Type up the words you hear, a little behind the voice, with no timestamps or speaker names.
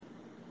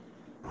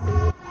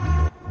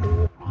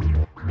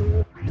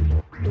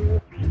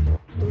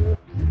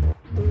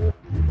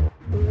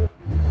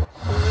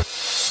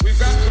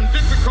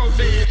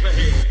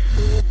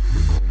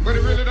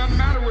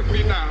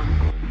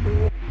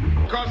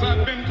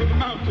to the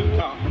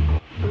mountaintop.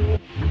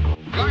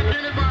 Like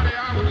anybody,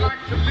 I would like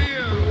to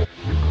live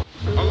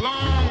a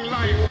long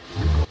life.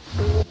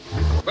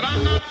 But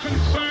I'm not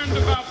concerned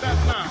about that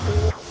now.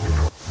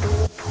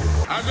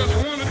 I just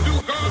want to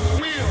do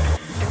God's will.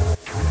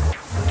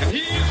 And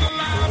He's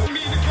allowed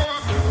me to go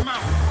up to the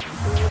mountain.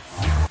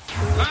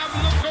 And I've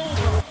looked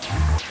over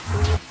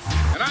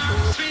and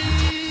I've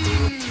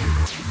seen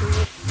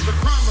the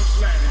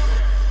promised land.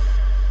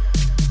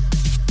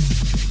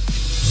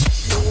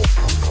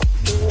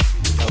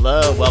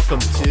 Hello, welcome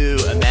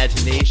to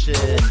Imagination.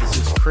 This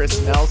is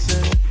Chris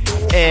Nelson,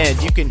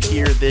 and you can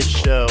hear this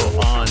show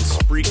on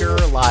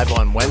Spreaker live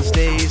on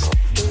Wednesdays,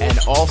 and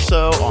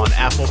also on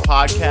Apple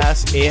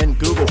Podcasts and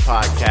Google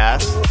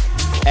Podcasts.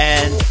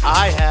 And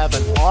I have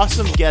an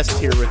awesome guest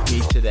here with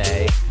me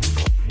today.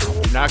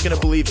 You're not going to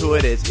believe who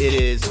it is. It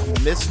is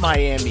Miss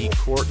Miami,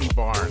 Courtney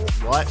Barnes.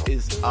 What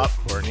is up,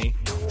 Courtney?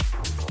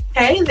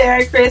 Hey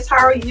there, Chris.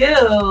 How are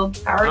you?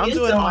 How are you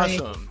doing?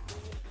 Awesome.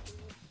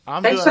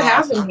 Thanks for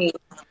having me.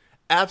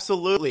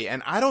 Absolutely.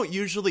 And I don't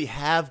usually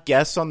have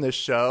guests on this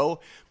show,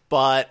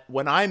 but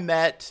when I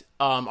met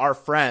our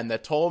friend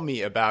that told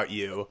me about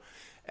you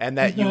and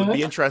that you would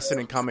be interested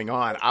in coming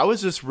on, I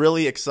was just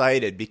really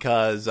excited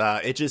because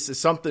it just is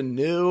something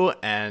new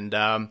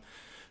and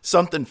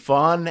something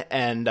fun.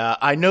 And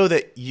I know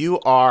that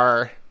you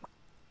are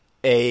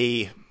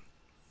a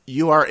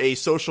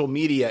social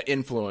media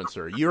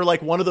influencer. You're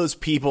like one of those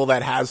people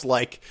that has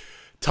like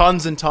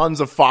tons and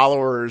tons of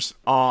followers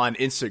on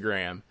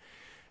Instagram.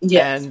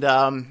 Yes.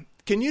 And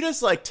can you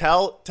just like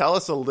tell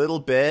us a little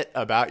bit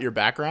about your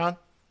background?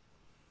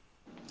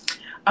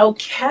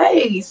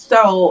 Okay,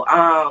 so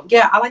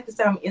I like to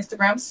say I'm an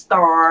Instagram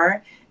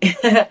star.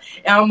 And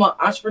I'm an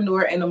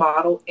entrepreneur and a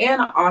model and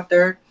an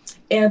author.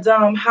 And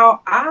how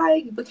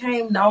I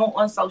became known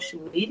on social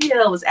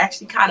media was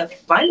actually kind of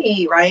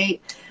funny, right?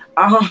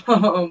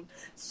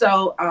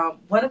 So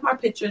one of my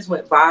pictures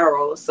went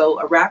viral. So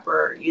a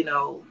rapper,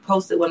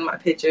 posted one of my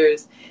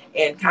pictures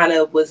and kind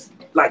of was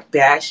like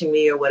bashing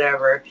me or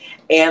whatever.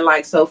 And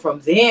like, so from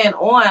then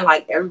on,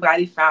 like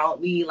everybody found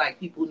me, like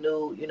people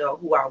knew,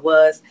 who I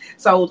was.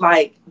 So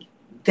like,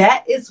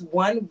 that is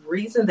one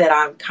reason that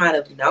I'm kind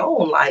of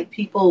known. Like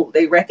people,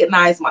 they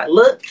recognize my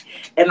look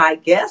and I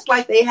guess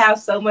like they have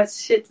so much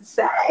shit to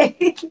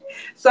say.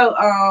 So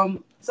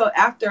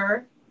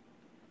after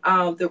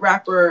the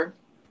rapper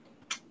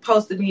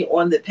posted me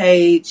on his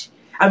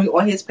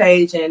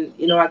page, and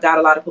I got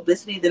a lot of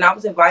publicity. Then I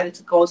was invited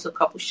to go to a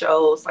couple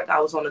shows. Like I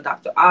was on the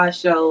Dr. Oz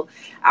show.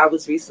 I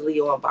was recently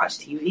on Bosch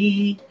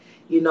TV,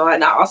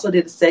 and I also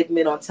did a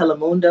segment on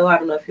Telemundo. I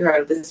don't know if you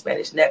heard of the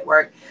Spanish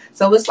network.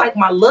 So it's like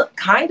my look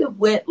kind of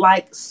went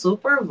like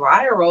super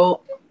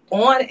viral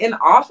on and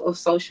off of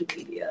social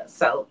media.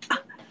 So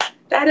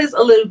that is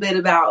a little bit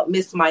about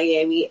Miss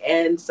Miami.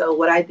 And so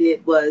what I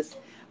did was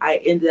I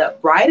ended up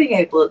writing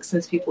a book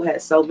since people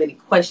had so many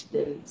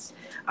questions.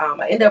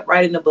 I ended up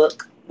writing a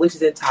book, which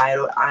is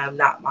entitled, I Am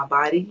Not My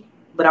Body,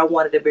 But I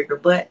Wanted a Bigger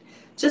Butt,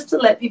 just to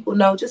let people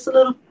know just a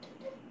little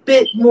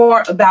bit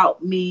more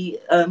about me,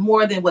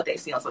 more than what they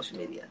see on social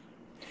media.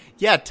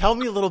 Yeah, tell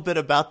me a little bit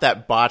about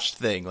that botched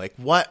thing. Like,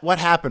 what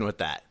happened with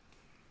that?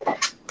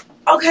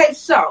 Okay,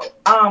 so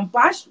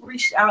Bosch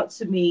reached out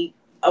to me,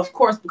 of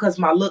course, because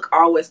my look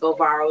always go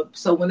viral.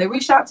 So when they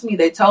reached out to me,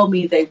 they told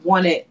me they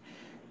wanted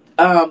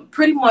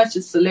pretty much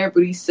a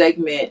celebrity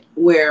segment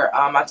where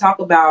I talk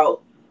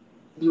about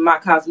my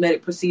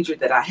cosmetic procedure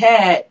that I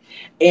had,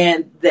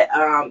 and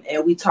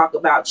we talk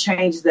about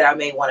changes that I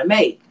may want to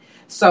make.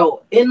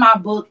 So in my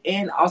book,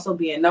 and also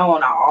being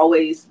known,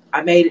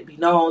 I made it be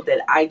known that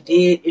I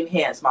did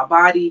enhance my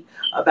body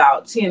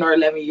about 10 or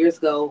 11 years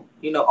ago,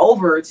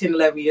 over 10,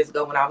 11 years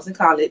ago when I was in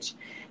college.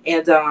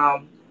 And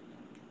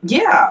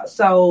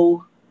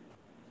so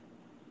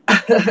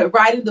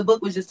writing the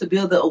book was just to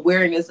build the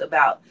awareness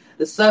about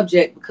the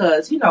subject,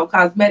 because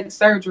cosmetic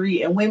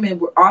surgery and women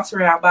were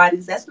altering our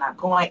bodies, that's not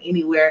going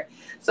anywhere.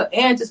 So,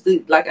 and just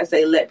to, like I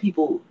say, let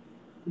people,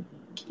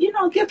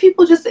 give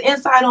people just the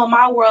insight on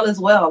my world as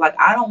well. Like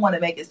I don't want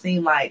to make it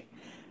seem like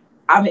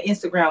I'm an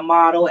Instagram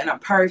model and I'm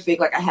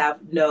perfect, like I have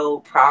no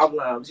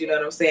problems, you know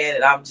what I'm saying,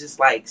 and I'm just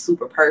like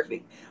super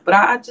perfect. But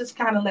I just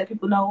kind of let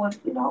people know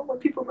what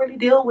people really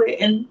deal with,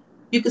 and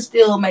you can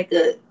still make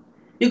a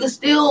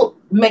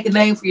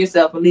name for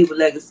yourself and leave a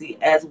legacy,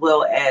 as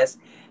well as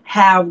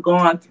have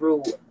gone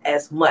through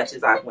as much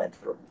as I went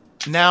through.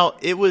 Now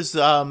it was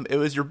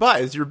your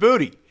butt, it's your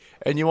booty,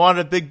 and you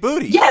wanted a big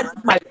booty. Yes,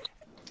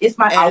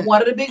 I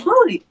wanted a big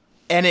booty.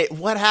 And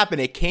what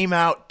happened? It came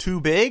out too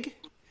big?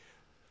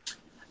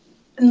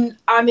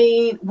 I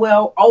mean,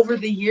 well, over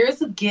the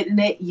years of getting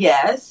it,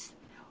 yes.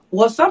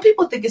 Well, some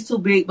people think it's too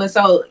big, but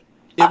so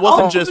it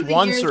wasn't just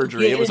one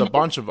surgery; it was a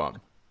bunch of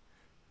them.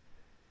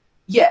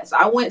 Yes,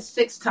 I went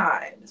 6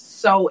 times.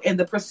 So, in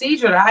the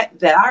procedure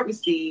that I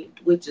received,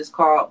 which is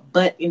called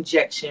butt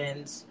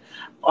injections,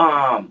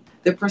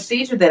 the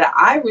procedure that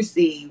I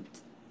received,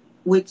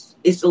 which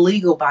is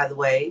illegal, by the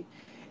way,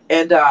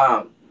 and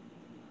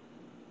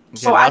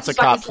so lots of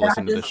cops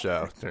listen to the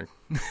show.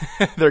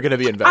 They're going to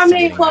be I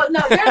investigating mean, well, it.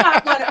 no, they're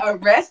not going to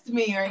arrest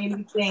me or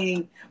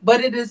anything,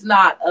 but it is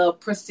not a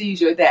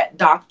procedure that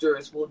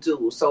doctors will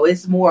do. So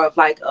it's more of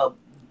like a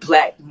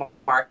black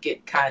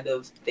market kind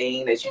of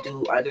thing that you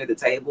do under the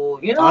table,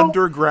 you know?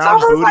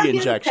 Underground So booty everybody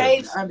getting paid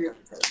injections. under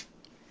the table.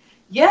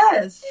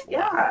 Yes,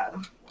 yeah.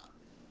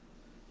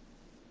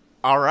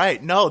 All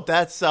right. No,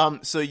 that's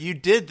so you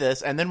did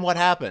this, and then what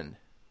happened?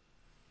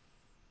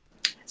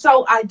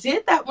 So I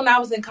did that when I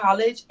was in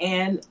college,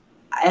 and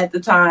at the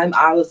time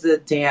I was a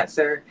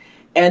dancer,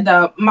 and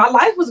my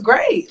life was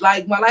great.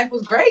 Like my life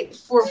was great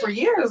for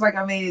years. Like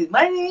I made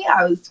money,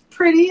 I was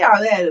pretty,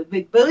 I had a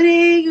big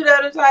booty. You know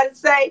what I'm trying to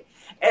say?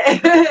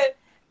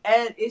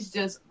 And it's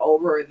just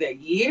over the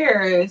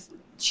years,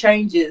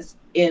 changes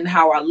in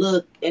how I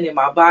look and in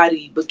my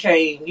body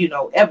became,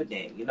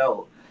 evident.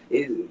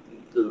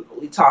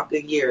 We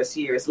talking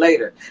years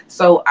later.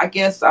 So I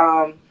guess,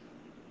 like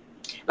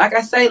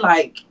I say,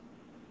 like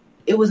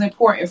it was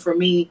important for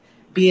me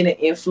being an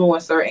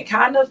influencer and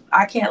kind of,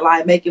 I can't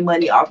lie, making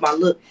money off my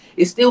look.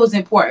 It still was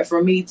important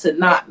for me to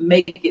not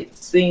make it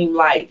seem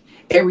like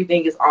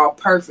everything is all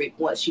perfect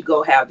once you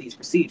go have these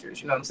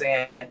procedures. You know what I'm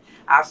saying?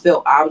 I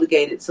felt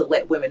obligated to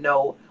let women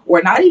know,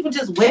 or not even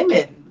just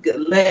women,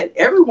 let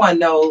everyone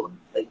know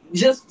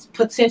just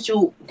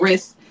potential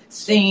risks,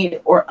 seen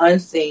or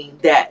unseen,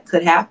 that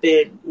could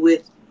happen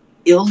with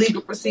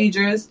illegal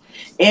procedures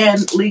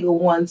and legal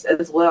ones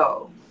as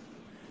well.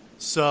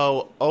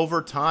 So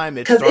over time,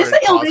 it Because started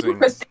it's an illegal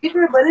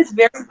procedure, but it's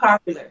very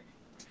popular.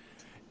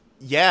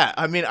 Yeah,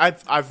 I mean,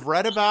 I've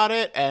read about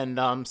it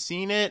and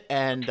seen it,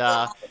 and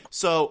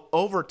so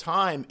over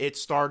time, it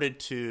started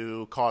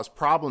to cause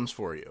problems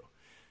for you.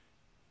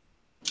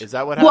 Is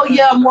that what happened? Well,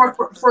 yeah, more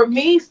for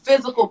me,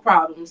 physical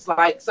problems.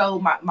 Like, so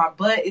my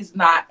butt is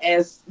not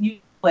as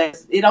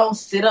it don't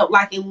sit up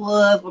like it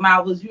was when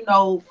I was,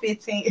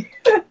 15.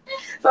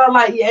 So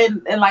like, yeah,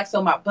 and like,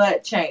 so my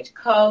butt changed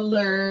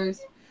colors.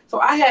 So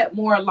I had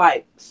more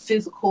like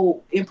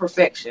physical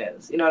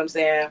imperfections. You know what I'm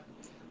saying?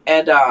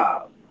 And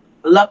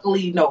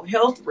luckily, no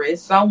health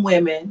risks. Some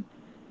women,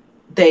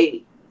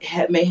 they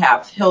may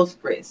have health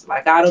risks.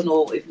 Like, I don't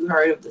know if you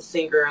heard of the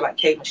singer like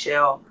K.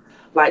 Michelle.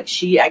 Like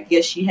I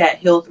guess she had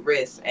health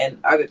risks and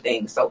other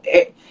things. So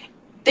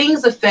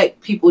things affect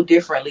people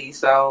differently.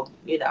 So,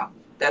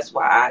 that's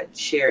why I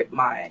shared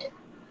my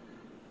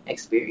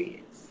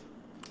experience.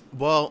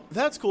 Well,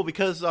 that's cool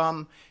because,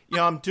 I'm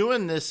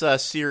doing this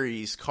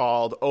series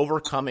called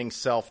Overcoming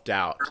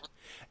Self-Doubt.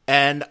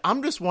 And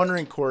I'm just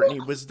wondering, Courtney,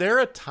 was there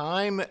a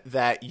time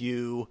that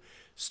you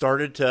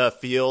started to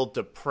feel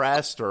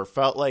depressed or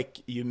felt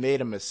like you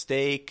made a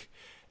mistake?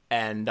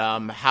 And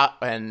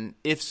and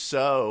if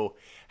so,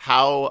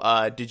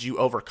 how did you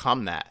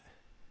overcome that?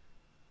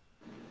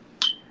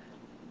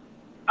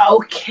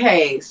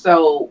 Okay,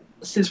 so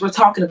since we're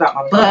talking about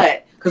my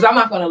butt, because I'm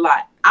not going to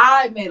lie,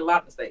 I made a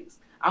lot of mistakes.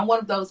 I'm one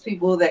of those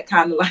people that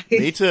kind of like...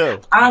 Me too.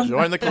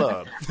 Join the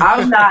club.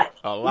 I'm not...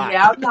 A lot.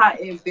 Yeah, I'm not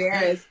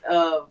embarrassed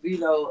of,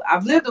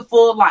 I've lived a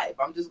full life.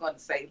 I'm just going to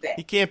say that.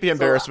 You can't be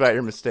embarrassed about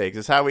your mistakes.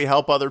 It's how we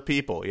help other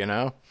people,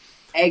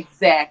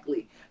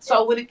 Exactly.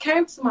 So when it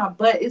came to my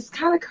butt, it's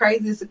kind of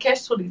crazy. It's a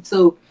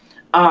catch-22.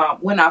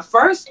 When I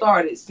first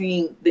started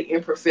seeing the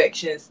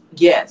imperfections,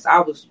 yes, I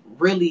was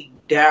really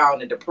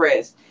down and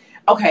depressed.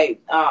 Okay,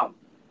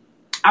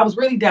 I was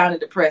really down and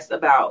depressed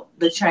about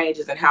the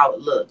changes and how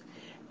it looked.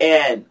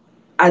 And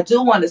I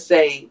do want to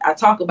say, I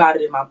talk about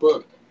it in my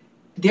book,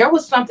 there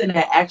was something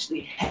that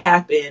actually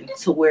happened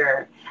to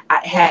where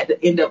I had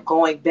to end up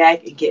going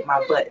back and get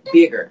my butt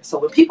bigger. So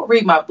when people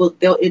read my book,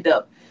 they'll end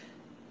up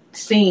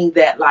seeing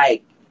that,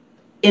 like,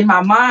 in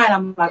my mind,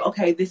 I'm like,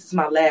 okay, this is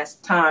my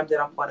last time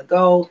that I'm going to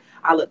go.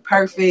 I look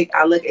perfect.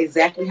 I look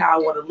exactly how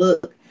I want to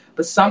look.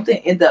 But something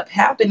ended up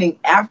happening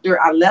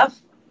after I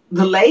left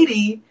the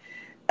lady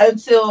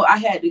until I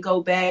had to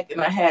go back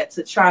and I had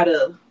to try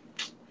to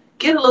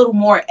get a little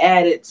more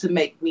added to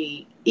make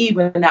me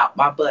even out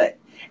my butt.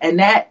 And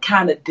that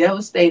kind of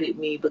devastated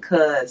me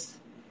because,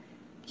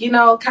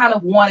 kind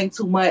of wanting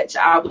too much.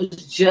 I was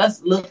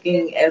just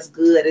looking as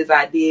good as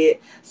I did.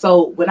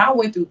 So when I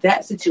went through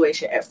that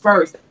situation at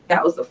first,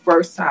 that was the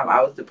first time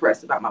I was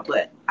depressed about my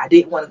butt. I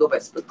didn't want to go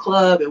back to the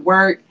club and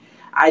work.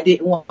 I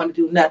didn't want to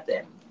do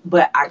nothing.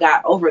 But I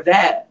got over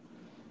that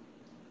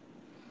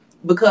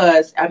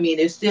because,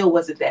 it still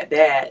wasn't that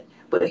bad.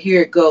 But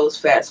here it goes,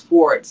 fast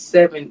forward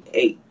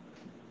 7-8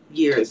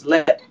 years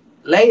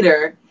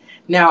later.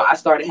 Now I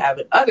started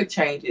having other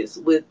changes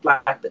with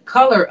like the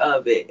color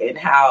of it and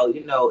how,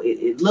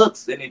 it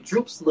looks and it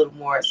droops a little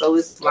more. So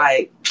it's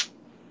like,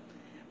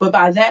 but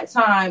by that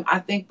time, I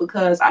think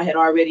because I had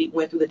already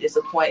went through the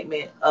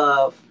disappointment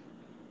of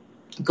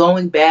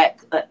going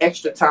back an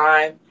extra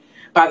time,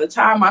 by the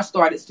time I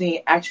started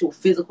seeing actual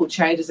physical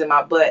changes in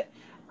my butt,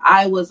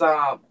 I was,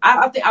 I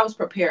think I was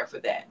prepared for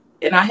that.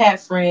 And I had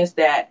friends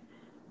that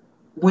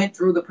went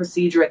through the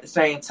procedure at the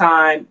same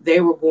time. They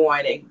were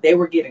going and they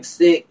were getting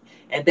sick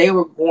and they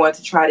were going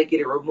to try to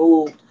get it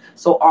removed.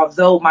 So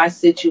although my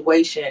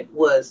situation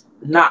was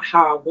not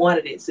how I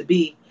wanted it to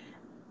be,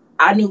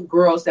 I knew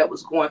girls that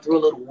was going through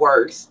a little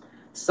worse.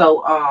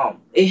 So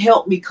it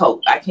helped me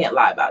cope. I can't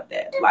lie about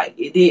that. Like,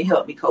 it did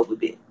help me cope a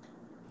bit.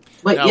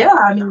 But Now, yeah,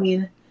 I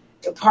mean,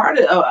 a part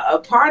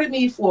of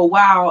me for a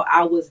while,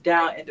 I was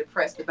down and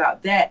depressed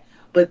about that.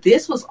 But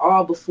this was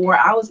all before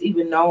I was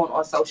even known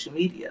on social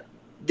media.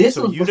 This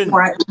So was you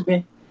before I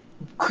even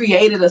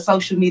created a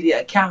social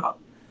media account.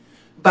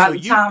 By So the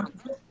you- time,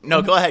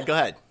 no, go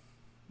ahead.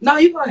 no,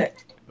 you go ahead.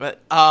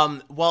 But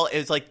well,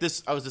 it's like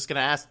this. I was just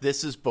gonna ask.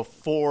 This is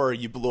before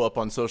you blew up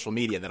on social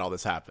media that all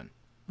this happened.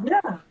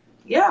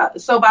 Yeah.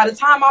 So by the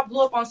time I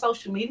blew up on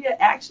social media,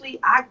 actually,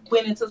 I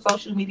went into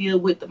social media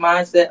with the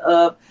mindset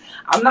of,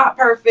 I'm not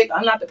perfect.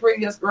 I'm not the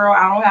prettiest girl.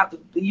 I don't have to,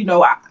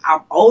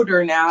 I'm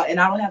older now and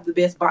I don't have the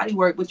best body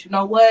work. But you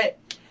know what?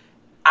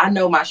 I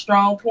know my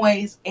strong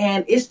points,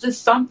 and it's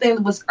just something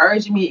that was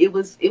urging me. It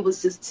was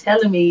just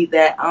telling me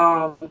that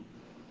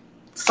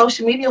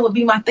social media would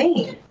be my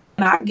thing.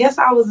 And I guess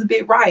I was a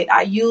bit right.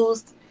 I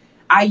used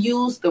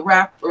the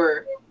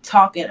rapper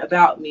talking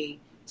about me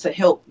to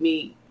help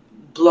me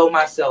blow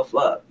myself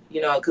up,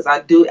 because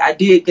I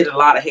did get a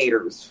lot of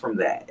haters from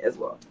that as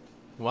well.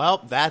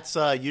 Well, that's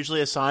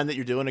usually a sign that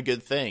you're doing a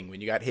good thing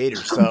when you got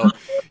haters. So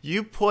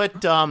you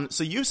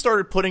so you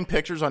started putting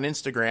pictures on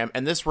Instagram,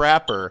 and this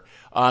rapper,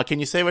 can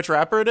you say which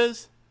rapper it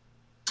is?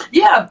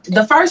 Yeah,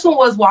 the first one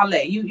was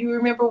Wale. You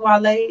remember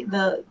Wale?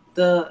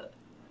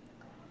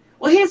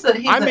 Well,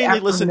 I mainly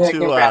listen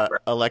to rapper.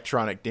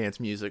 electronic dance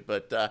music,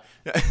 but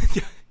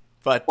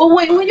but Well,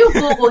 when you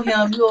Google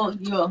him, you'll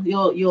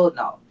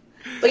know.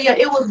 But yeah,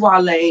 it was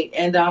Wale,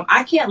 and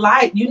I can't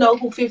lie. You know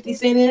who 50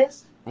 Cent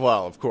is?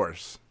 well, of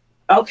course.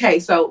 Okay,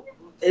 so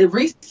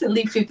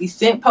recently 50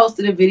 Cent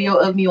posted a video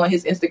of me on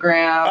his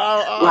Instagram.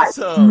 Oh, like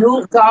awesome.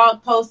 Snoop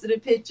Dogg posted a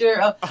picture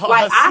of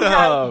like I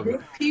Awesome.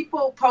 have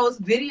people post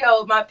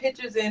video of my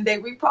pictures and they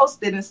repost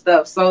it and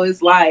stuff. So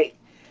it's like,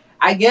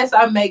 I guess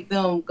I make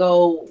them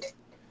go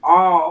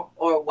aw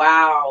or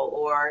wow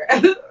or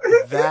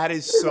That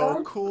is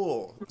so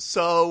cool.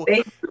 So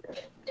Thank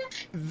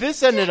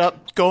this ended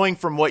up going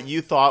from what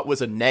you thought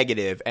was a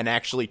negative and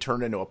actually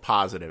turned into a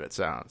positive, it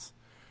sounds.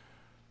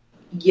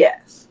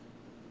 Yes.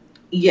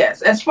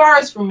 As far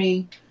as for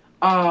me,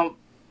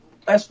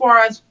 as far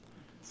as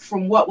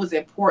from what was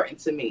important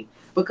to me,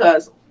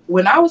 because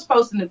when I was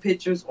posting the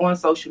pictures on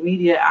social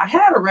media, I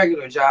had a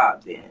regular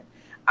job then.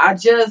 I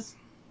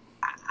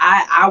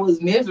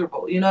was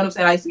miserable. You know what I'm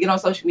saying? I used to get on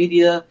social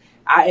media.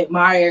 I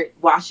admired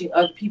watching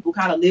other people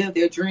kind of live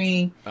their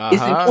dream.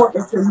 It's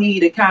important to me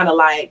to kind of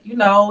like,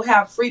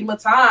 have freedom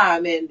of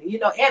time and,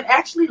 and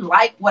actually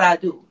like what I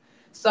do.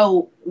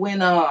 So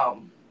when,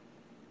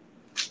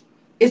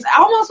 it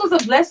almost was a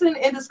blessing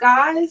in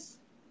disguise.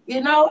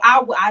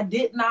 I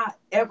did not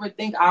ever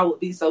think I would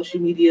be social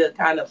media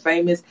kind of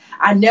famous.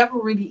 I never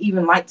really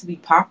even liked to be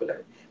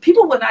popular.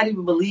 People would not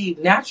even believe.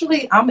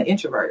 Naturally, I'm an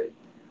introvert.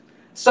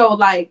 So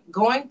like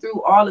going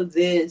through all of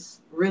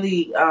this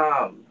really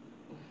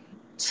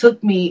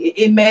took me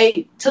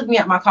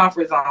at my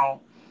comfort zone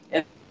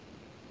and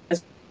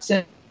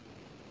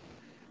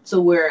to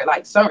where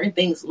like certain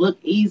things look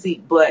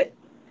easy, but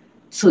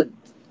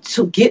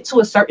to get to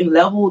a certain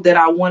level that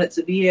I wanted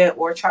to be at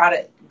or try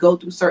to go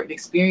through certain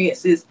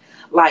experiences,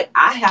 like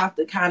I have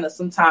to kind of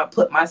sometimes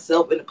put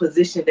myself in a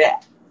position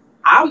that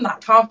I'm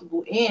not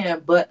comfortable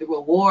in, but the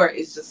reward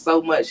is just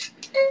so much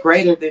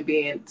greater than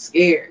being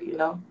scared,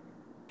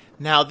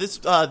 Now this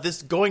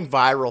going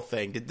viral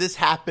thing, did this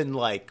happen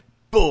like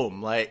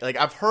boom? Like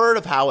I've heard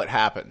of how it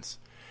happens.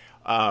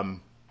 I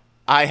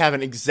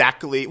haven't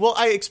exactly,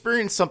 I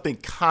experienced something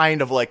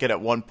kind of like it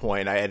at one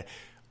point. I had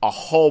a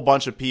whole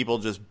bunch of people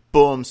just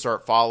boom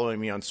start following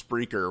me on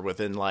Spreaker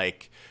within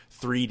like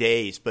 3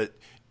 days. But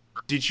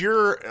did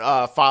your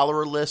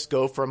follower list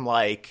go from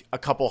like a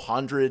couple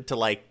hundred to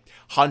like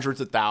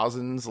hundreds of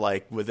thousands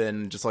like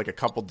within just like a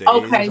couple days?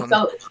 Okay,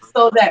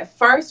 so that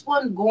first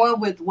one going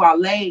with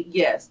Wale,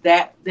 yes,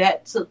 that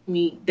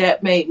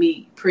made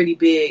me pretty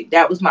big.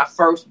 That was my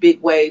first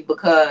big wave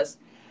because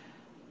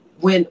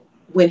when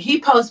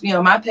he posted me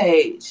on my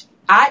page,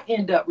 I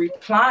end up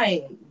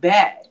replying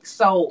back.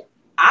 So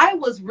I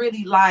was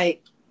really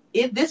like,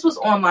 this was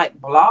on like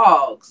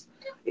blogs.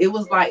 It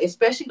was like,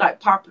 especially like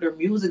popular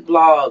music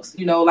blogs,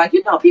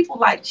 people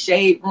like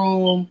Shade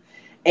Room.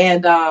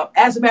 And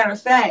as a matter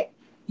of fact,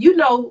 you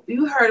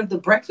heard of the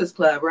Breakfast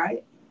Club,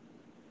 right?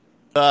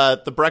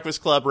 The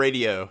Breakfast Club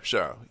radio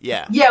show.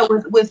 Yeah. Yeah,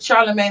 with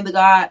Charlamagne tha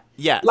God.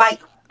 Yes. Like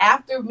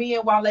after me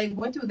and Wale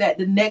went through that,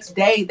 the next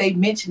day they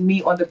mentioned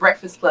me on the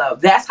Breakfast Club.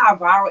 That's how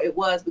viral it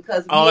was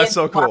because that's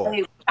so cool.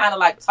 Wale kind of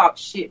like talk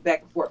shit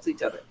back and forth to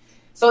each other.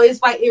 So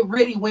it's like it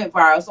really went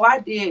viral. So I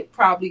did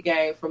probably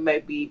gain from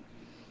maybe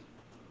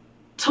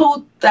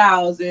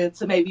 2,000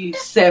 to maybe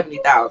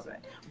 70,000.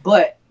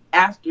 But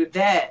after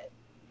that,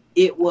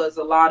 it was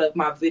a lot of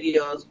my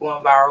videos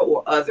going viral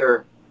or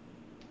other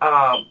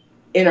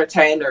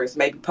entertainers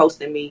maybe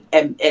posting me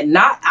and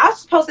not. I'm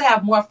supposed to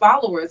have more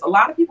followers. A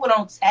lot of people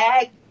don't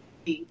tag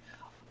me,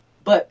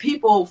 but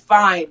people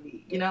find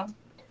me.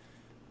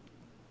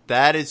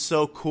 That is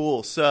so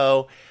cool.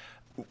 So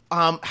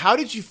how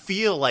did you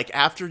feel like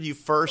after you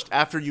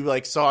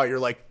like saw, you're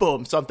like,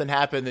 boom, something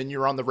happened and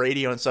you're on the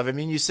radio and stuff? I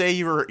mean, you say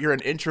you're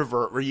an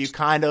introvert. Were you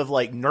kind of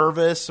like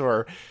nervous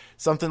or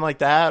something like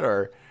that,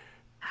 or?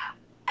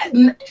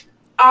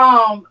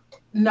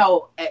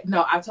 No,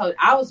 I told you,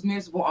 I was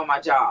miserable on my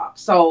job.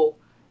 So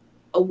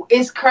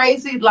it's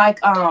crazy. Like,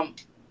 I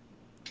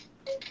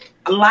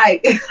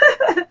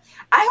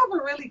have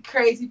a really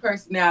crazy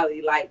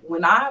personality. Like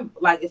when I'm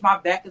like, if my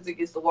back is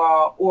against the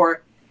wall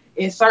or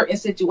in certain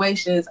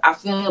situations, I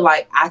feel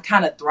like I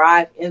kind of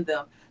thrive in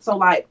them. So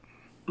like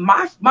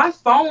my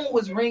phone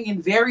was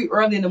ringing very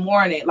early in the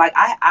morning. Like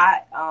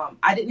I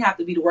didn't have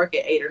to be to work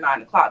at 8 or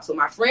 9 o'clock. So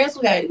my friends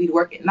who had to be to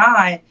work at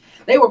 9,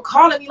 they were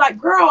calling me like,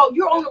 girl,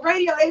 you're on the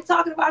radio. They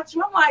talking about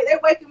you. I'm like,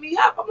 they're waking me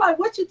up. I'm like,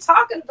 what you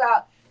talking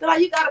about? They're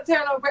like, you got to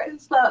turn over and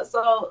stuff.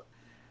 So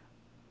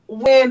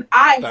when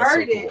I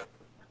heard it,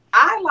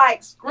 I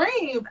like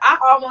screamed. I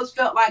almost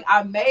felt like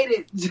I made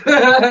it.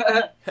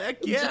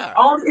 Heck yeah.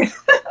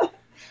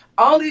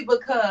 Only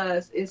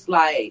because it's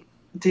like,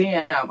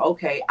 damn,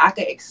 okay, I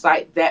could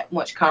excite that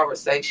much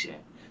conversation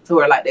to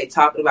where like they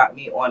talking about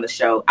me on the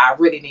show. I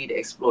really need to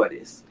explore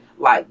this.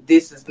 Like,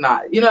 this is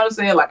not, you know what I'm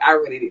saying? Like, I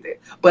really need it.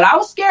 But I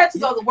was scared to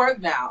go to work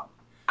now.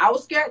 I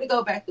was scared to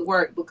go back to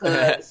work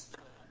because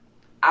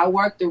I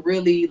worked a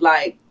really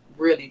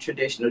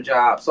traditional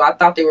job. So I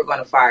thought they were going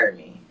to fire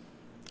me.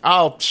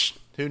 Oh,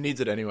 who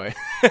needs it anyway?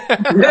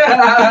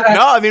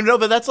 No,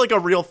 but that's like a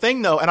real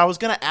thing though. And I was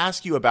going to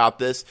ask you about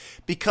this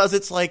because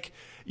it's like,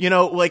 you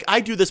know, like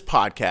I do this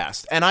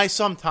podcast and I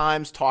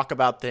sometimes talk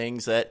about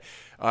things that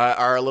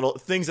are a little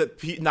things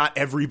that not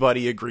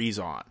everybody agrees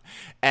on.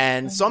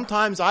 And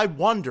sometimes I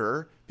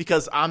wonder,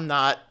 because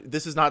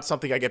this is not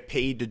something I get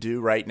paid to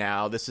do right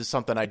now. This is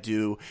something I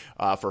do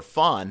for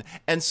fun.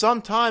 And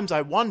sometimes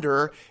I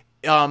wonder,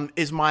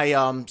 is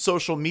my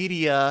social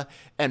media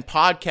and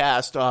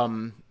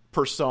podcast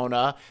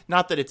persona,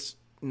 not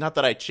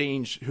that I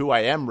change who I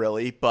am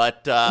really,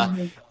 but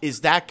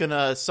is that going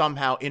to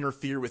somehow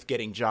interfere with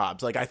getting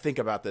jobs? Like I think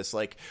about this,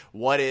 like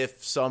what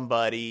if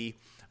somebody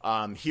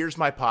here's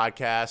my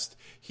podcast,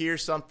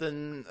 here's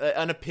something,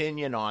 an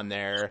opinion on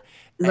there.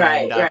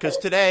 Right. Because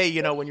today,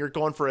 you know, when you're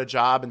going for a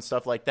job and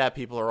stuff like that,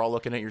 people are all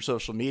looking at your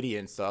social media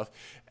and stuff.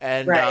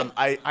 And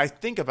I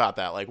think about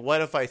that. Like,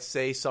 what if I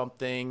say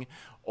something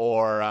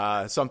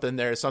or something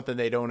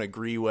they don't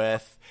agree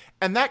with?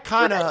 And that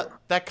kind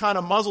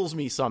of muzzles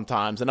me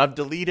sometimes. And I've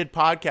deleted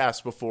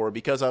podcasts before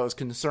because I was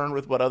concerned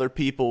with what other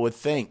people would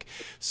think.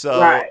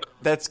 So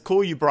that's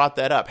cool you brought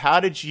that up. How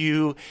did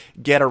you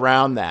get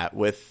around that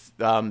with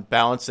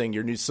balancing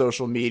your new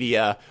social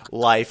media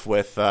life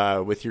with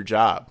your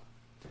job,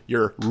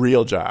 your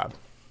real job?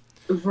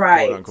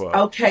 Right. Quote, unquote.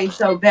 Okay.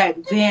 So back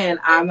then,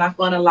 I'm not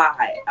going to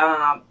lie.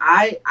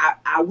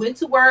 I went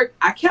to work.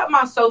 I kept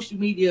my social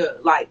media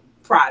like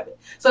private.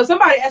 So if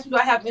somebody asked me, do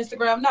I have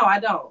Instagram? No, I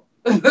don't.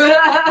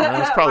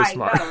 That's probably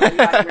smart. We're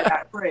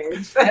not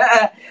friends.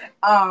 That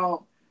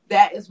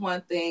is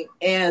one thing.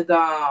 And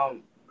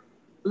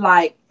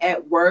like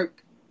at work,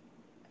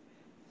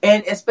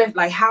 and especially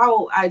like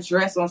how I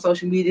dress on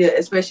social media,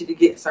 especially to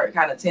get certain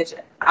kind of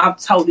attention, I'm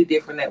totally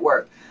different at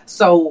work.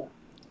 So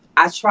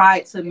I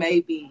tried to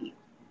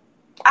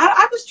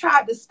I just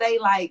tried to stay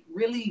like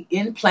really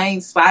in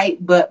plain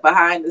sight, but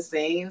behind the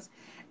scenes.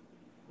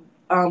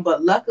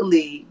 But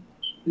luckily,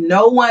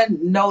 no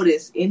one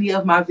noticed any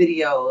of my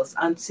videos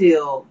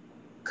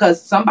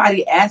because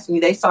somebody asked me,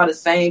 they saw the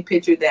same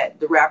picture that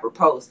the rapper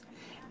posted.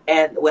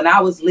 And when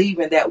I was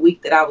leaving that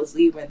week that I was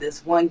leaving,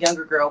 this one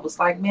younger girl was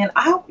like, man,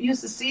 I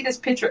used to see this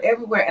picture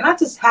everywhere. And I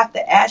just have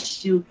to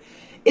ask you,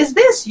 is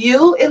this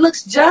you? It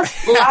looks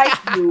just like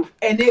you.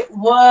 And it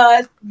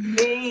was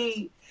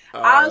me.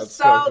 I'm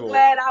so cool.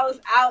 Glad I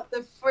was out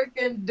the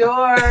freaking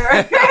door.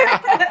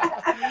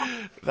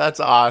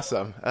 That's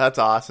awesome.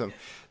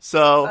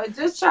 So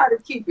just try to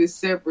keep it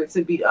separate,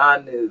 to be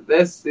honest.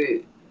 That's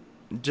it.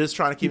 Just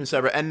trying to keep it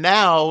separate. And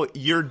now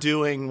you're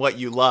doing what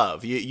you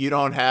love. You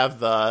don't have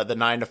the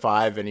 9 to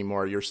 5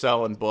 anymore. You're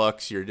selling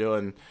books. You're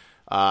doing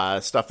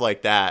stuff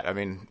like that. I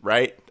mean,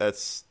 right?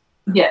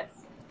 Yes.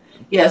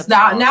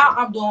 Now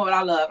I'm doing what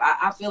I love.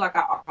 I feel like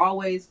I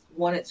always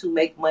wanted to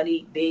make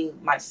money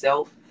being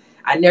myself.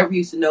 I never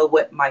used to know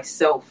what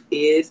myself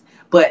is,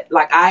 but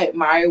like I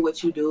admire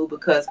what you do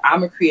because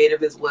I'm a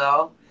creative as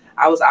well.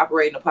 I was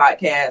operating a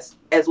podcast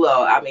as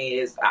well. I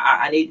mean,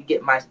 I need to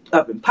get my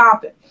up and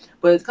popping.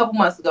 But a couple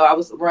months ago, I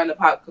was running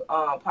a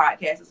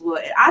podcast as well,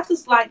 and I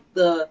just like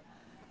the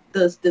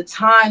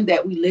time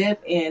that we live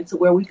in, to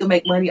where we can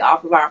make money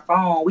off of our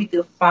phone. We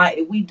could find,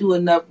 if we do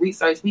enough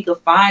research, we could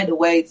find a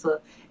way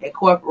to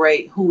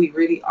incorporate who we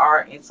really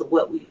are into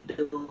what we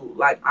do.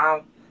 Like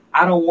I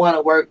don't want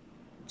to work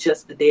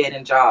just the dead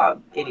end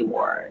job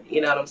anymore.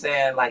 You know what I'm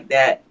saying? Like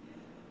that.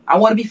 I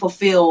want to be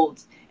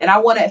fulfilled. And I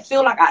want to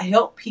feel like I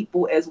help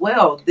people as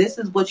well. This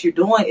is what you're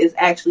doing, is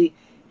actually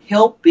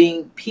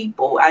helping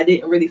people. I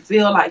didn't really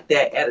feel like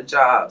that at a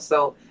job.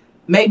 So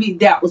maybe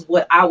that was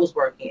what I was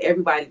working.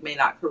 Everybody may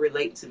not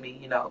relate to me,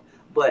 you know,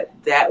 but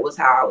that was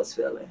how I was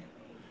feeling.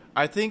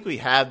 I think we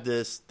have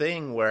this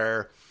thing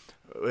where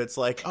it's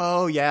like,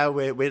 oh yeah,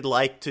 we'd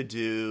like to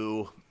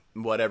do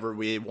whatever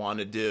we want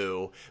to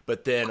do,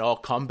 but then I'll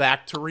come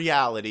back to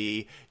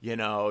reality, you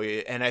know.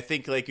 And I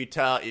think like you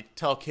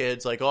tell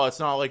kids like, oh, it's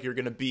not like you're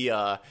going to be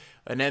an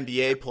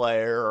NBA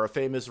player or a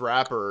famous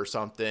rapper or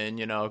something,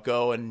 you know,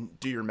 go and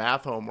do your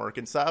math homework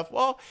and stuff.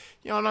 Well,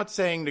 you know, I'm not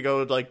saying to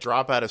go like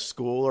drop out of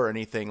school or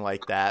anything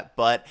like that,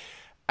 but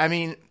I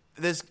mean,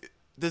 there's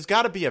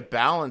got to be a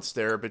balance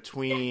there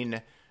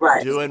between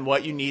doing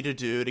what you need to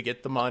do to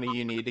get the money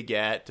you need to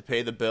get to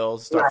pay the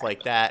bills, stuff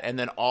like that, and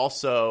then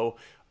also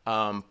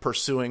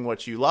pursuing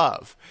what you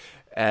love.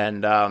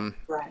 And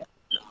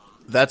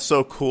that's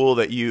so cool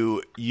that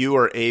you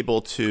are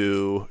able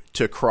to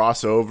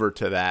cross over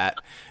to that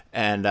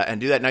and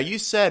do that. Now, you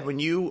said when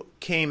you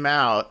came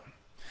out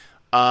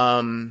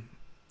and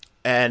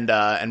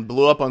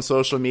blew up on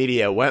social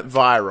media, went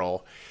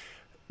viral,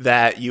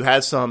 that you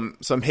had some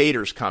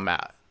haters come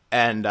out.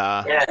 And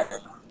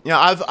you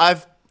know,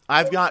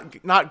 I've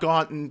not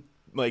gone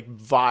like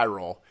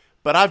viral,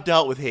 but I've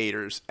dealt with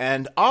haters,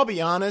 and I'll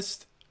be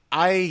honest,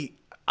 I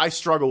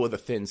struggle with a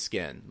thin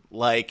skin.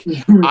 Like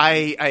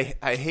I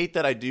hate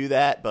that I do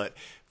that, but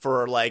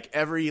for like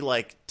every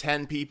like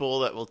 10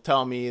 people that will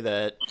tell me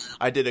that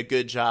I did a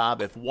good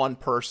job, if one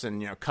person,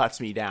 you know, cuts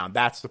me down,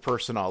 that's the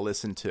person I'll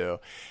listen to.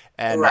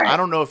 And I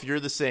don't know if you're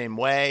the same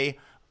way,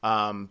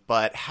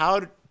 but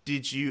how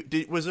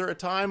was there a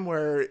time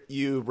where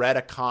you read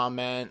a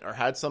comment or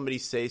had somebody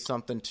say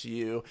something to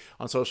you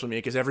on social media?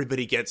 Because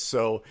everybody gets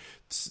so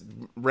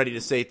ready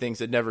to say things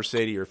that never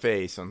say to your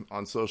face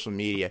on social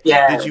media.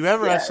 Yes, did you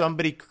ever have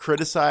somebody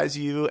criticize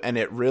you and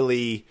it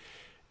really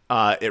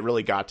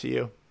got to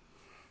you?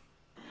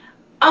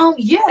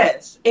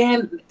 Yes.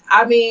 And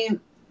I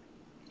mean,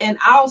 and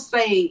I'll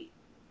say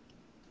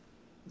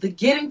the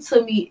getting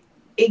to me,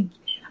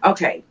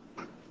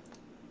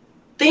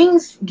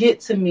 things get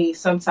to me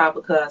sometimes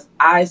because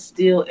I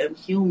still am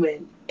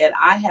human and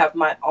I have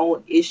my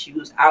own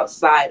issues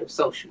outside of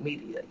social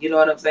media. You know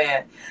what I'm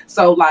saying?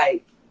 So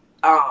like,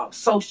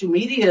 social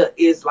media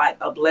is like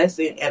a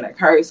blessing and a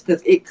curse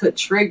because it could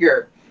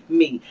trigger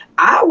me.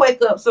 I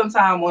wake up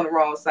sometime on the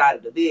wrong side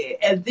of the bed,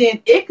 and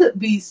then it could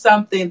be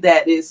something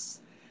that's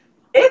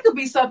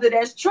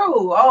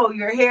true. Oh,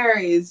 your hair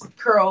is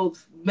curled,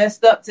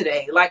 messed up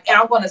today. Like, and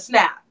I'm going to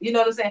snap. You know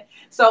what I'm saying?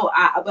 So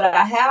but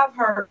I have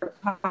heard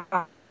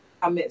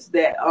comments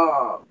that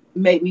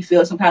made me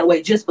feel some kind of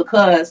way just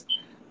because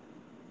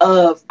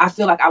I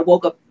feel like I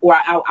woke up or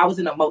I was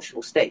in an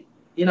emotional state.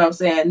 You know what I'm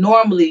saying?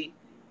 Normally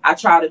I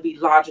try to be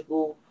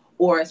logical,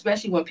 or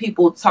especially when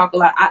people talk a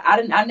lot.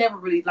 I never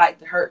really like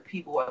to hurt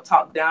people or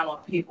talk down on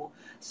people.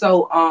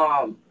 So,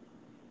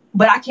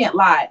 but I can't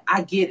lie.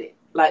 I get it.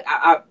 Like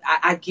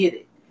I get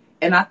it.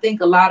 And I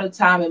think a lot of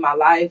time in my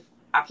life,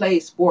 I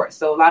played sports.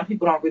 So a lot of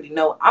people don't really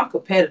know I'm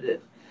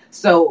competitive.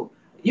 So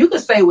you can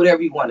say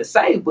whatever you want to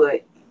say,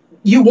 but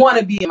you want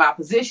to be in my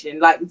position.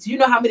 Like, do you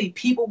know how many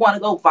people want to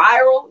go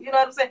viral? You know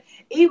what I'm saying?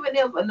 Even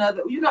if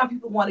you know how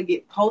people want to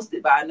get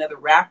posted by another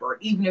rapper,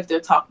 even if they're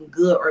talking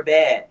good or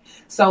bad.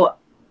 So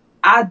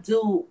I'm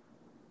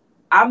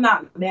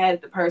not mad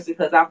at the person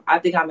because I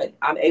think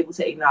I'm able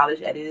to acknowledge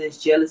that it is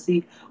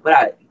jealousy,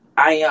 but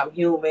I am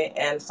human,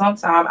 and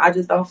sometimes I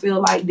just don't feel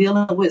like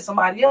dealing with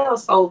somebody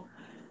else. So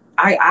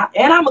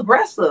I'm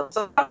aggressive.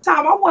 So sometimes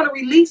I want to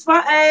release my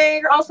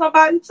anger on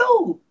somebody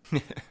too.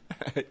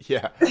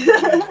 Yeah.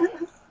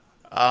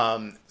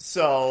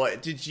 So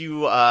did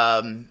you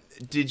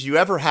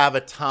ever have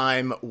a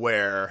time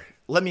where,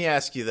 let me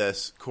ask you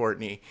this,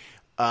 Courtney,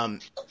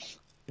 do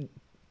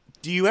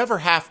you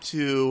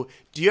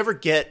ever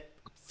get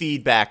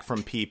feedback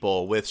from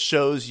people with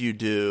shows you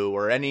do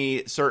or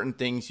any certain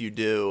things you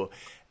do?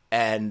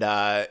 And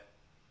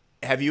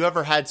have you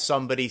ever had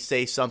somebody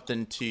say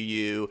something to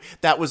you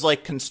that was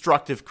like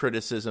constructive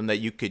criticism that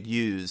you could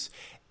use?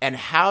 And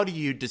how do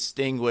you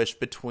distinguish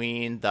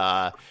between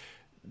the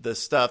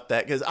stuff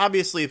that, because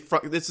obviously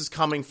this is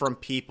coming from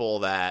people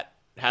that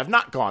have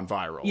not gone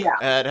viral,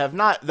 that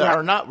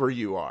are not where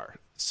you are.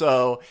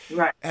 So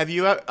have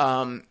you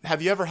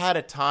ever had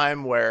a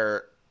time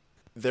where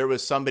there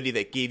was somebody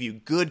that gave you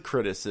good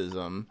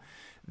criticism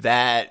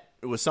that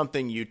it was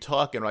something you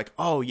took and like,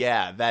 oh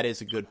yeah, that is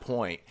a good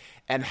point?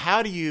 And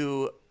how do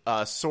you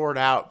sort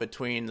out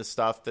between the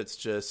stuff that's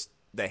just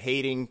the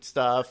hating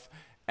stuff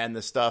and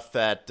the stuff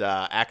that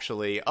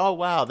actually, oh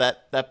wow,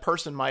 that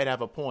person might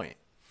have a point?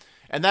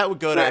 And that would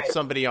go to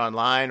somebody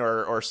online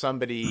or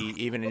somebody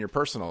even in your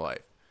personal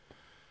life.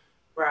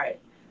 Right.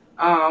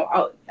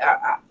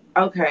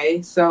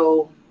 Okay.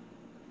 So,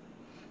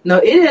 no,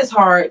 it is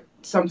hard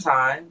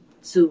sometimes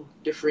to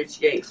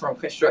differentiate from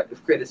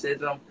constructive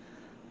criticism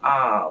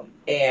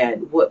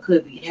and what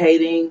could be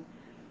hating.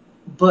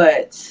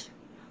 But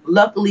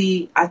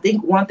luckily, I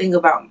think one thing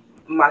about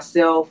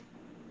myself,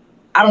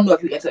 I don't know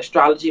if you're into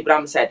astrology, but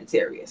I'm a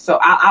Sagittarius. So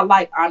I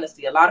like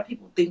honesty. A lot of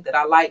people think that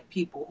I like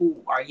people who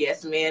are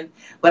yes men,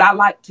 but I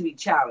like to be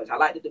challenged. I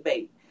like to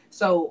debate.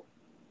 So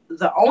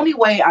the only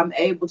way I'm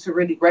able to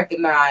really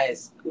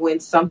recognize when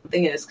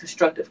something is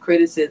constructive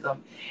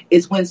criticism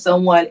is when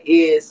someone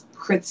is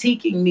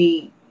critiquing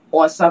me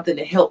on something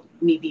to help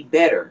me be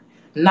better,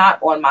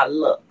 not on my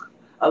look.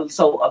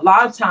 So a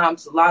lot of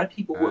times, a lot of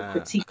people would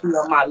critique me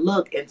on my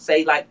look and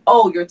say like,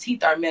 oh, your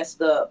teeth are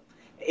messed up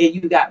and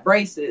you got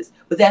braces,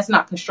 but that's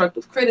not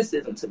constructive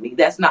criticism to me.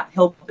 That's not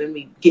helping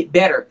me get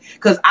better,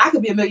 because I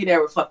could be a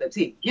millionaire with fucked up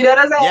teeth. You know what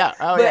I'm saying? Yeah.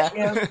 Oh, but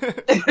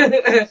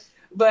yeah.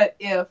 but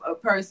if a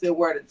person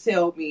were to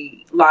tell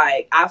me,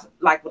 like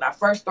when I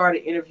first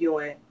started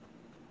interviewing,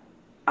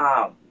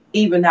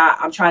 even now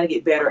I'm trying to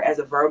get better as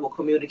a verbal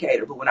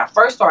communicator. But when I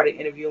first started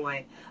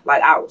interviewing,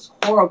 like I was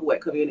horrible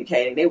at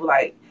communicating. They were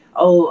like,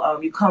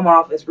 oh, you come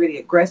off as really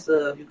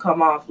aggressive. You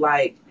come off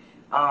like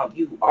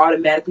you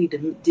automatically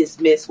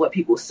dismiss what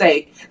people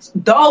say.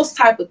 Those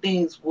type of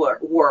things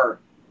were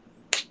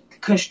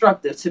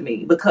constructive to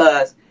me,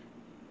 because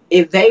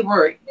if they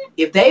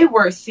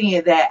were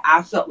seeing that,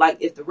 I felt like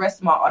if the rest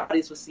of my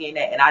audience was seeing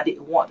that and I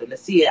didn't want them to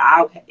see it,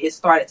 it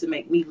started to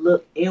make me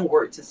look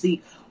inward to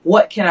see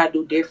what can I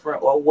do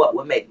different or what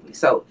would make me.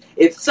 So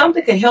if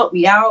something could help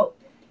me out,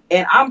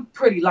 and I'm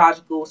pretty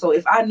logical, so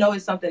if I know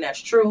it's something that's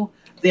true,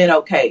 then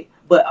okay.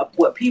 But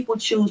what people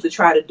choose to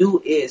try to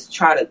do is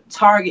try to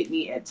target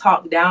me and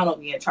talk down on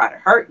me and try to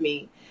hurt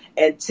me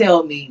and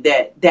tell me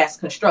that that's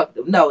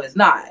constructive. No, it's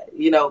not,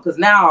 because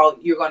now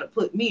you're going to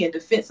put me in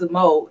defensive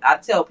mode. I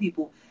tell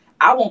people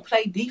I won't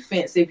play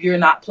defense if you're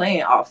not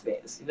playing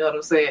offense. You know what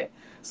I'm saying?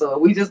 So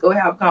if we just go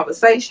have a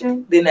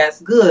conversation, then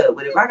that's good.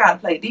 But if I got to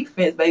play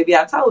defense, baby,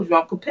 I told you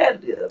I'm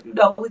competitive.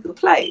 We could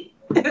play.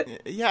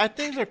 Yeah, I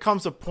think there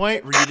comes a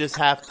point where you just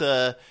have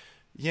to,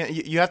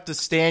 you have to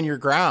stand your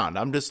ground.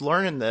 I'm just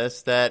learning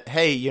this, that,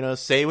 hey,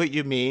 say what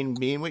you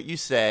mean what you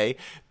say,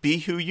 be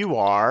who you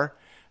are,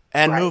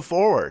 and move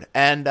forward.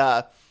 And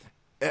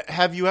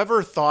have you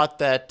ever thought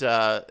that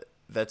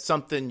that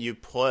something you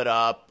put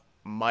up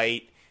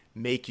might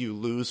make you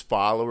lose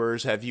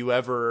followers? Have you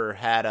ever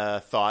had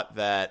a thought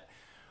that,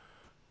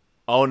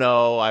 oh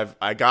no,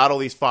 I got all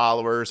these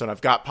followers and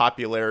I've got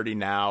popularity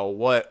now,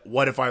 what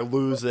if I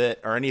lose it,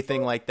 or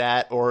anything like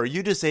that? Or are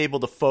you just able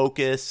to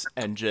focus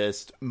and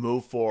just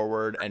move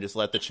forward and just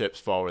let the chips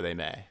fall where they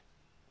may?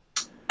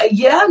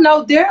 Yeah,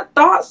 no, there are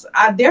thoughts.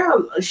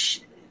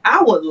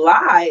 I would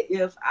lie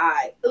if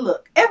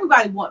look,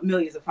 everybody want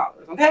millions of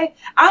followers, okay?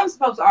 I'm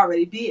supposed to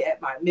already be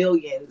at my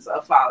millions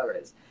of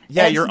followers.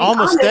 Yeah, and you're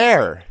almost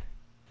there.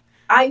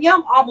 I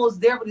am almost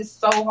there, but it's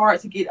so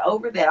hard to get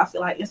over that. I feel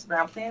like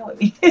Instagram playing with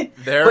me.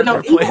 They're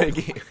playing a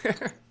game.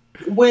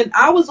 When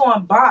I was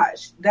on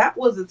Botch, that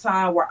was a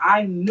time where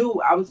I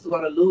knew I was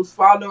going to lose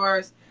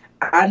followers.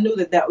 I knew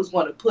that was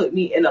going to put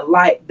me in a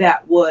light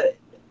that would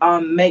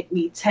make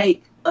me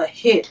take a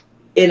hit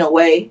in a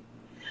way.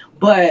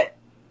 But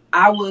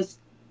I was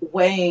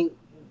weighing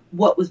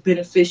what was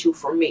beneficial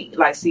for me.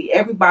 Like, see,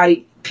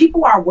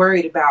 people are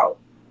worried about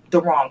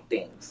the wrong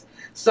things.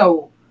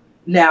 So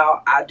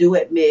now, I do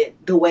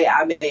admit, the way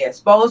I may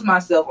expose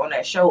myself on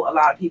that show, a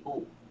lot of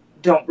people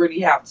don't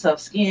really have tough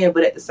skin.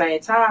 But at the same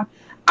time,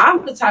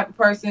 I'm the type of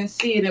person,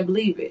 see it and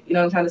believe it. You know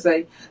what I'm trying to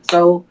say?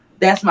 So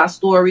that's my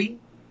story.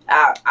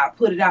 I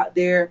put it out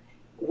there.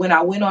 When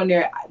I went on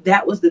there,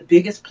 that was the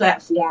biggest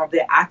platform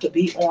that I could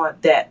be on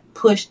that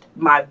pushed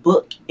my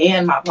book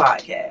and my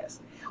podcast.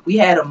 We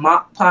had a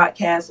mock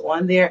podcast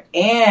on there,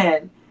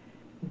 and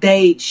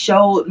they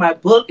showed my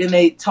book and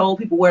they told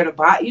people where to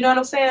buy it. You know what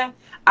I'm saying?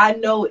 I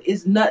know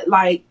it's not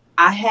like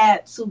I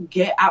had to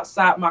get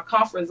outside my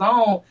comfort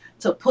zone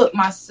to put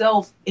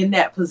myself in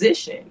that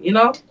position,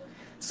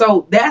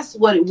 So that's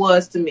what it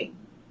was to me,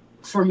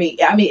 for me.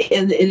 I mean,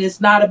 and it's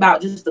not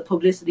about just the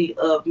publicity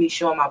of me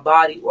showing my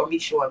body or me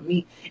showing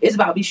me. It's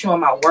about me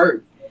showing my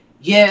work.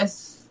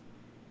 Yes,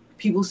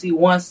 people see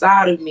one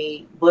side of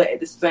me, but at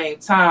the same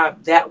time,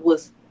 that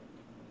was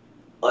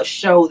a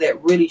show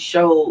that really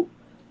showed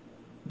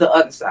the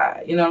other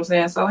side. You know what I'm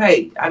saying? So,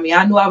 hey, I mean,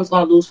 I knew I was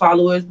going to lose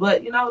followers,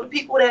 but, the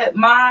people that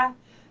mind,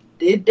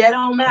 that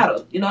don't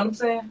matter. You know what I'm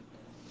saying?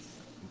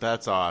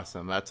 That's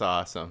awesome. That's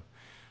awesome.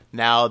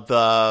 Now,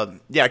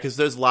 because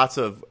there's lots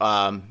of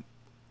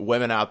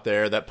women out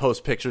there that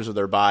post pictures of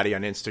their body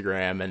on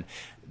Instagram, and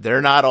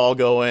they're not all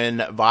going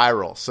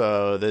viral.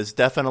 So there's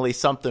definitely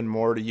something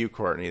more to you,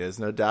 Courtney. There's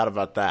no doubt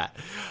about that.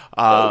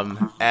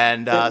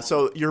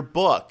 So your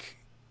book,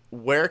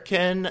 where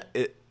can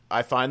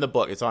I find the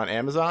book? It's on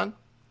Amazon?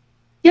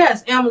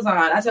 Yes, Amazon.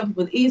 I tell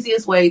people the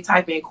easiest way,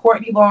 type in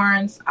Courtney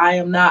Barnes. I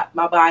am not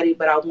my body,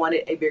 but I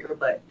wanted a bigger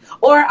butt.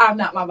 Or I'm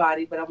not my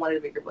body, but I wanted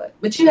a bigger butt.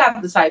 But you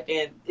have to type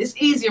in, it's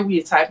easier when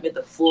you type in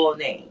the full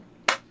name.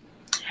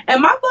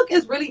 And my book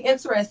is really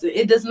interesting.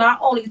 It does not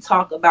only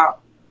talk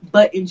about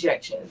butt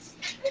injections.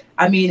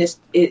 I mean,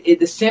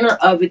 the center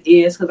of it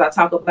is, because I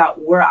talk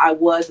about where I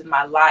was in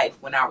my life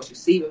when I was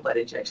receiving butt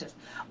injections.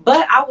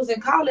 But I was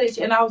in college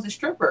and I was a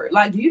stripper.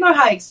 Like, do you know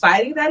how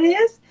exciting that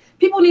is?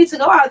 People need to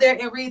go out there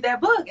and read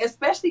that book,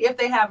 especially if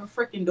they have a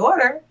freaking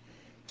daughter.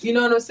 You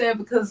know what I'm saying?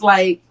 Because,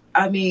 like,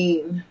 I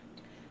mean,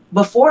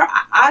 before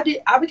I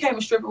became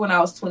a stripper when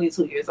I was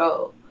 22 years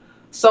old.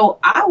 So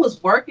I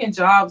was working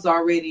jobs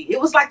already.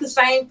 It was like the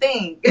same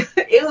thing.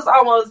 It was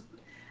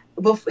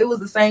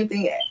the same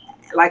thing.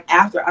 Like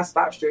after I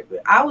stopped stripping,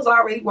 I was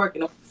already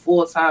working a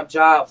full-time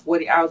job,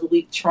 40 hours a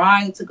week,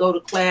 trying to go to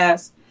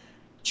class,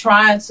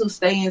 trying to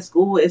stay in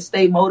school and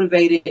stay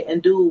motivated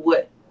and do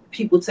what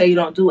people tell you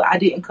don't do. I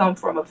didn't come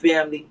from a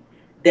family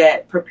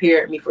that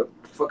prepared me for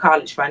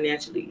college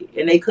financially,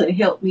 and they couldn't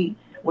help me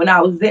when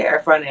I was there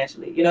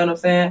financially. You know what I'm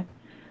saying?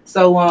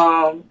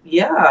 So,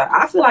 yeah,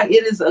 I feel like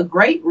it is a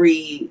great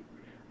read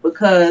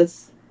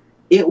because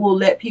it will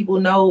let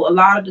people know a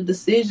lot of the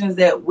decisions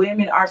that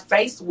women are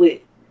faced with.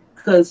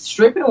 Because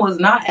stripping was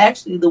not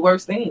actually the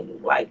worst thing,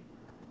 like,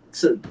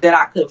 that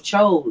I could have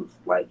chose,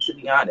 like, to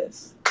be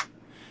honest.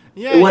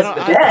 Yeah, it wasn't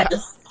the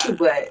best,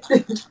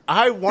 but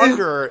I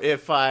wonder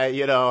if I,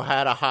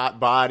 had a hot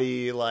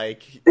body,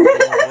 like,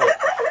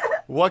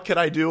 what could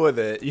I do with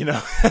it,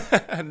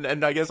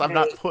 and I guess I'm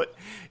not put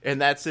in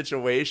that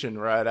situation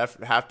where I'd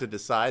have to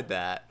decide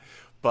that.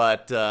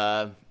 But,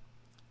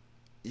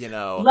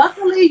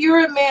 Luckily,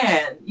 you're a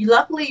man.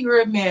 You're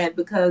a man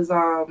because,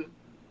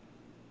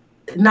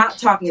 not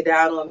talking it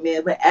down on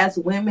men, but as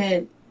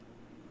women,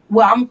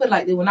 well, I'm going to put it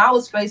like this. When I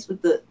was faced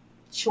with the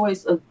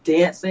choice of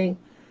dancing,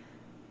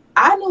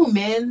 I knew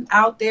men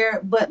out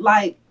there, but,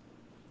 like,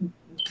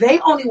 they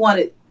only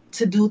wanted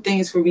to do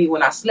things for me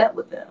when I slept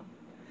with them.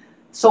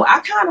 So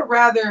I kind of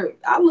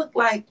I look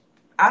like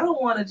I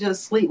don't want to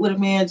just sleep with a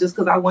man just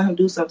because I want him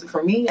to do something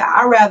for me.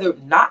 I'd rather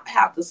not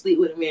have to sleep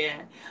with a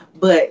man,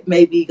 but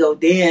maybe go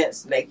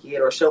dance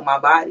naked or show my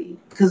body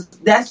because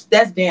that's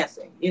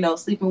dancing.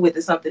 Sleeping with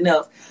is something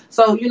else.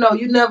 So,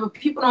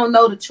 people don't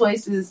know the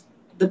choices,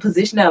 the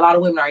position that a lot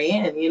of women are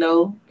in,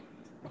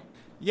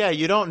 Yeah,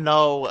 you don't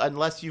know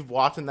unless you've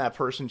walked in that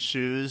person's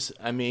shoes.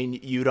 I mean,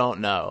 you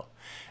don't know.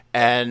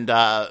 And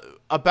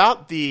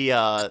about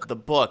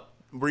the book,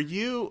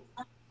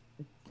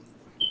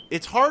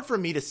 it's hard for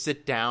me to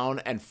sit down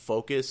and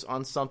focus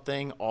on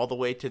something all the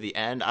way to the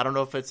end. I don't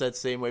know if it's that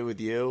same way with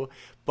you,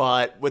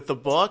 but with the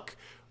book,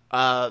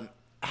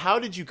 how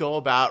did you go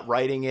about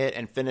writing it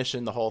and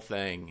finishing the whole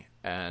thing?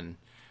 And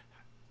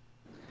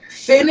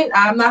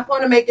I'm not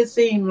going to make it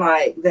seem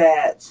like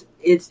that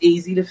it's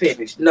easy to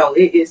finish. No,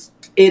 it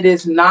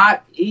is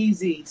not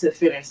easy to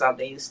finish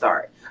something you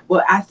start.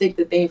 Well, I think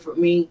the thing for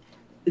me,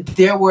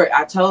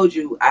 I told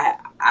you, I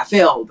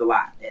failed a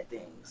lot at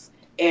things.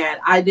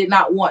 And I did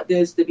not want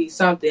this to be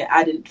something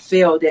I didn't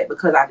fail at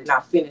because I did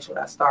not finish what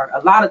I started.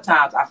 A lot of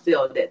times I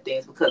failed at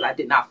things because I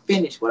did not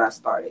finish what I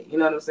started. You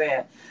know what I'm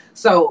saying?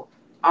 So,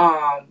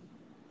 I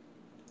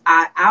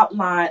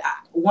outlined,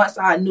 once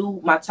I knew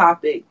my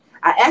topic,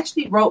 I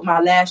actually wrote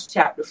my last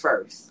chapter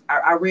first.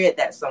 I read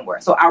that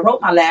somewhere. So I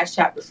wrote my last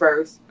chapter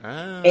first,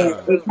 and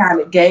it kind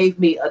of gave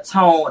me a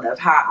tone of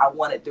how I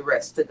wanted the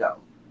rest to go.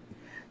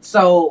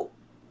 So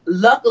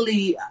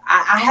luckily,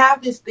 I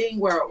have this thing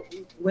where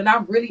when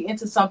I'm really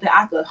into something,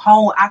 I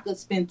could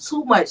spend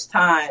too much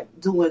time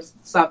doing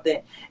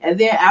something. And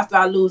then after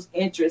I lose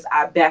interest,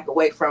 I back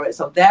away from it.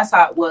 So that's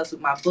how it was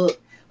with my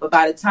book. But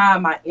by the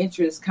time my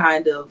interest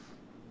kind of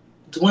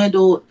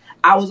dwindled,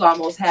 I was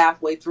almost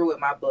halfway through with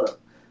my book.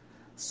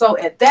 So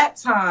at that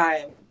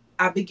time,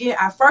 I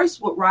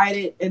first would write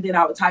it and then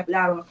I would type it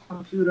out on the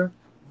computer,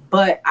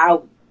 but I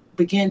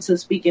began to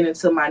speak it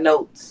into my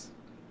notes.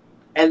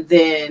 And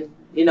then,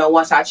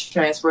 once I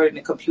transferred it in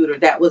the computer,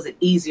 that was an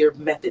easier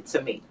method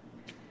to me.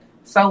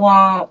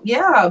 So,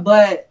 yeah,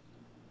 but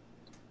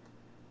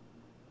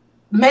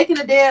making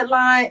a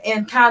deadline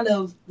and kind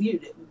of,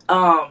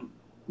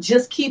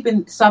 just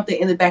keeping something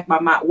in the back of my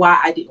mind why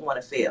I didn't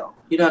want to fail.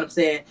 You know what I'm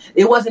saying?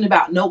 It wasn't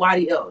about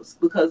nobody else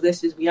because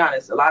let's just be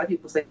honest. A lot of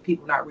people say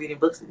people not reading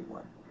books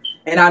anymore.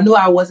 And I knew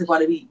I wasn't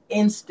going to be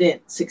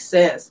instant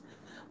success,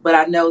 but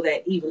I know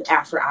that even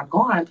after I'm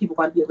gone, people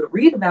are going to be able to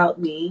read about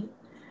me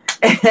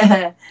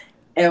and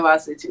my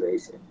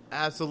situation.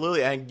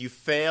 Absolutely. And you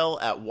fail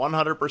at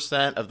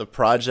 100% of the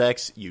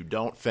projects you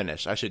don't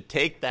finish. I should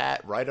take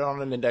that, write it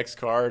on an index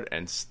card,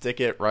 and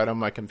stick it right on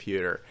my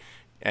computer.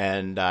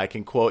 And I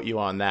can quote you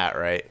on that,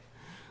 right?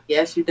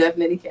 Yes, you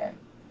definitely can.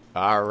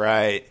 All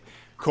right.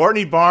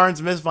 Courtney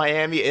Barnes, Miss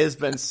Miami, it has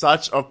been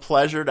such a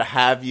pleasure to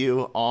have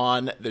you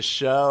on the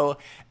show.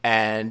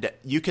 And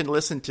you can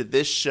listen to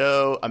this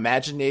show,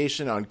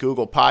 Imagination, on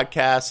Google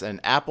Podcasts and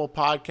Apple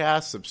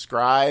Podcasts.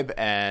 Subscribe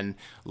and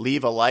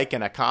leave a like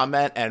and a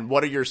comment. And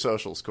what are your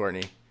socials,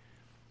 Courtney?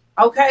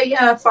 Okay,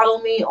 yeah,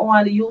 follow me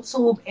on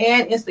YouTube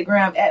and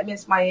Instagram at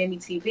Miss Miami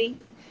TV.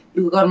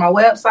 You can go to my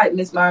website,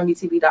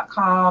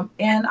 MissMiamiTV.com.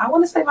 And I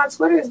want to say my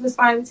Twitter is Miss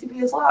Miami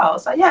TV as well.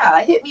 So,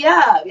 yeah, hit me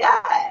up.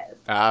 Yes.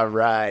 All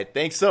right.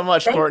 Thanks so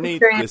much, Courtney.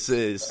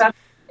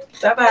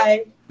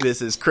 Bye-bye.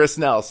 This is Chris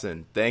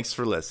Nelson. Thanks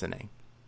for listening.